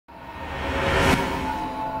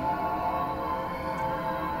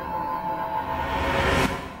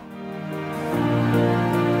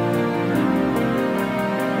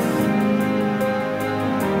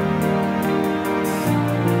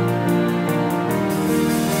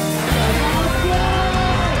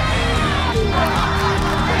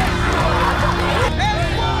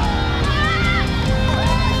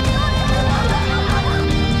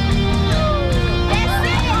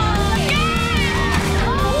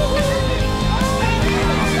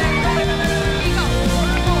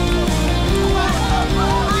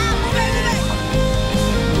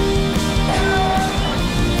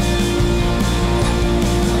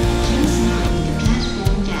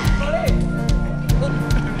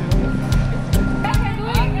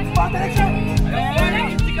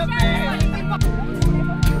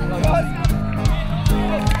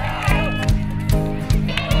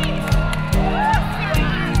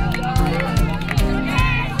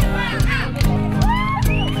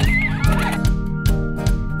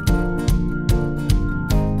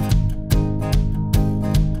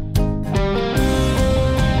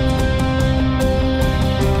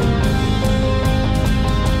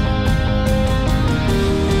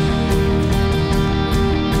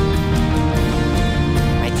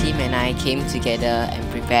came together and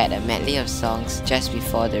prepared a medley of songs just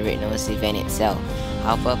before the Red Nose event itself.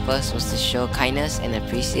 Our purpose was to show kindness and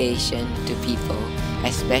appreciation to people,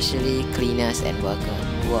 especially cleaners and workers,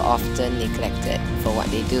 who are often neglected for what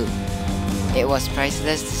they do. It was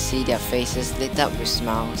priceless to see their faces lit up with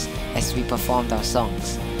smiles as we performed our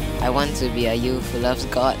songs. I want to be a youth who loves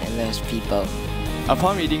God and loves people.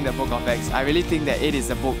 Upon reading the book of Acts, I really think that it is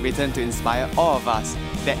a book written to inspire all of us,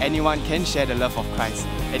 that anyone can share the love of Christ.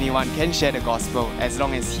 Anyone can share the gospel as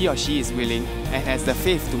long as he or she is willing and has the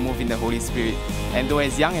faith to move in the Holy Spirit. And though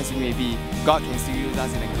as young as we may be, God can still use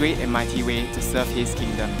us in a great and mighty way to serve His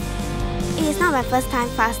kingdom. It is not my first time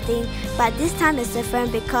fasting, but this time is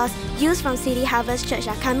different because youths from City Harvest Church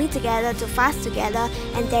are coming together to fast together,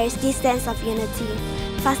 and there is this sense of unity.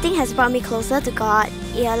 Fasting has brought me closer to God.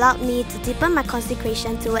 It allowed me to deepen my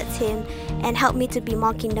consecration towards Him and helped me to be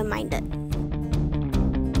more kingdom-minded.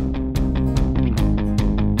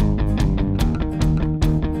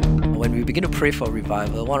 When we begin to pray for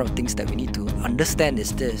revival, one of the things that we need to understand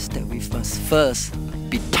is this, that we must first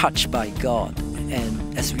be touched by God.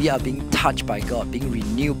 And as we are being touched by God, being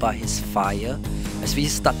renewed by His fire, as we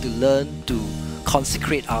start to learn to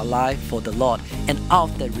consecrate our life for the Lord, and out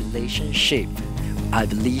of that relationship, I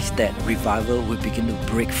believe that revival will begin to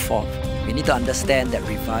break forth. We need to understand that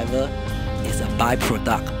revival is a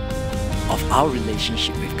byproduct of our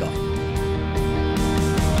relationship with God.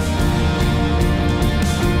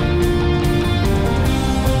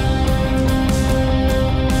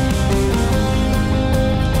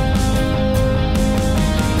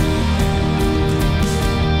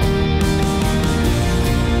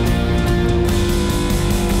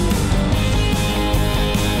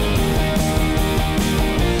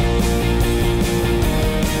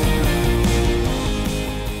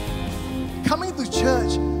 Coming to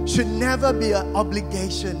church should never be an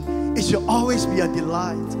obligation. It should always be a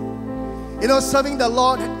delight. You know, serving the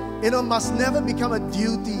Lord, must never become a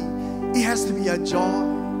duty. It has to be a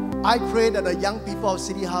joy. I pray that the young people of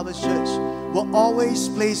City Harvest Church will always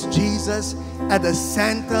place Jesus at the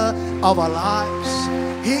center of our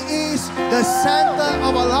lives. He is the center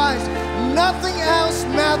of our lives. Nothing else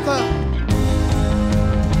matters.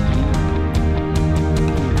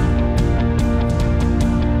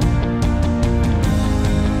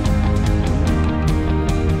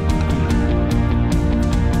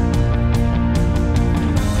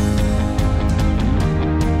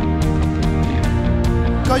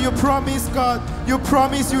 God, you promise, God, you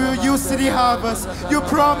promise you will use City Harvest. You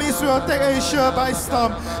promise you will take Asia by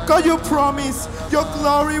storm. God, you promise your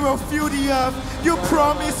glory will fill the earth. You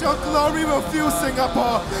promise your glory will fill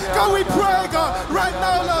Singapore. God, we pray, God, right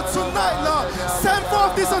now, Lord, tonight, Lord, send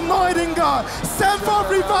forth this anointing, God. Send forth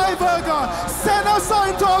revival, God. Send us out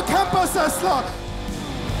into our campuses, Lord.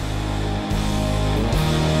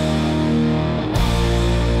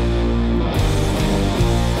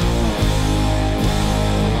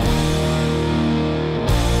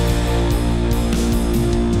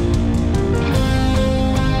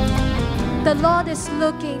 The Lord is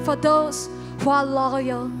looking for those who are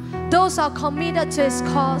loyal, those who are committed to His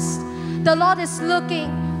cause. The Lord is looking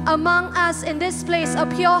among us in this place, a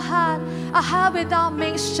pure heart, a heart without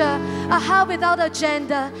mixture, a heart without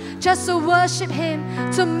agenda, just to worship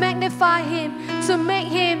Him, to magnify Him, to make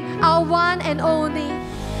Him our one and only.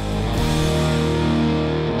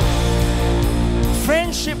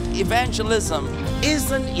 Friendship evangelism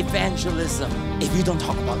isn't evangelism if you don't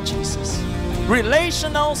talk about Jesus.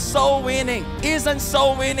 Relational soul winning isn't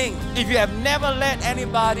soul winning if you have never led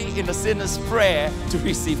anybody in the sinner's prayer to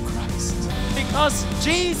receive Christ. Because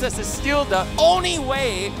Jesus is still the only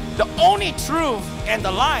way, the only truth, and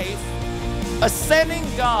the life. Ascending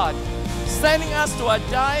God, sending us to a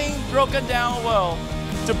dying, broken down world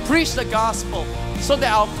to preach the gospel so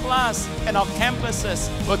that our class and our campuses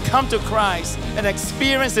will come to Christ and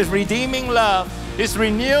experience His redeeming love, His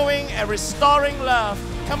renewing and restoring love.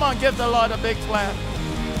 Come on, give the Lord a big clap.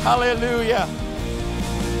 Hallelujah.